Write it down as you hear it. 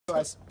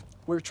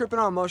We were tripping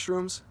on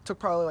mushrooms. Took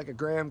probably like a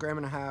gram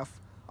and a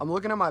half. I'm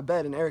looking at my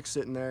bed and Eric's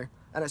sitting there,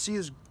 and I see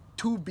his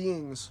two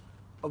beings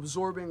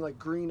absorbing like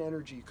green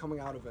energy coming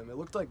out of him. It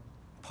looked like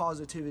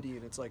positivity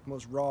in its like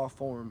most raw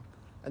form,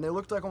 and they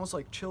looked like almost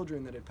like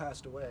children that had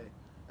passed away.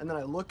 And then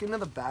I look into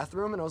the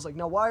bathroom and I was like,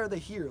 now why are they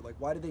here? Like,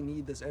 why do they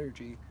need this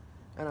energy?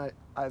 And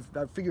I've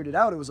figured it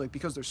out. It was like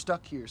because they're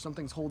stuck here.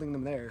 Something's holding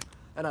them there.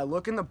 And I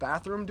look in the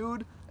bathroom,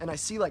 dude, and I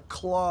see like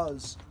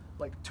claws,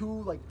 like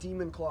two like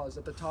demon claws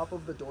at the top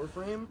of the door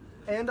frame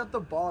and at the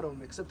bottom,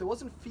 except there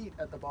wasn't feet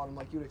at the bottom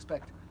like you'd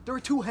expect. There were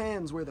two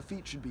hands where the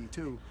feet should be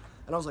too.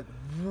 And I was like,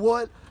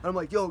 what? And I'm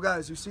like, yo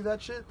guys, you see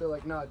that shit? They're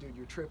like, nah, dude,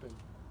 you're tripping.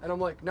 And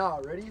I'm like, nah,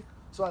 ready?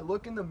 So I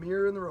look in the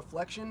mirror in the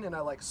reflection and I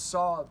like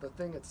saw the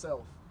thing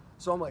itself.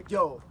 So I'm like,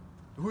 yo,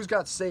 who's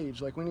got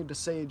sage? Like, we need to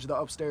sage the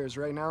upstairs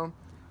right now.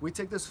 We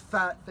take this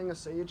fat thing of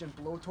sage and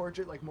blowtorch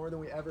it like more than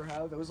we ever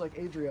have. It was like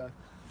Adria.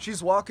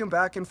 She's walking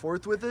back and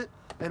forth with it,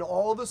 and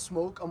all the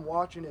smoke, I'm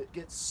watching it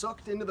get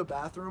sucked into the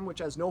bathroom, which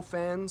has no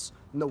fans,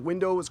 and the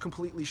window is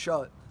completely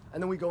shut.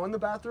 And then we go in the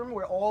bathroom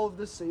where all of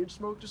this sage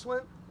smoke just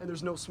went, and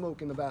there's no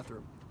smoke in the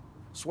bathroom.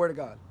 Swear to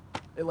God.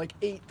 It like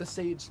ate the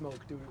sage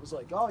smoke, dude. It was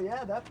like, oh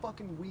yeah, that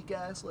fucking weak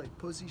ass like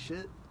pussy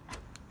shit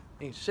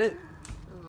ain't shit.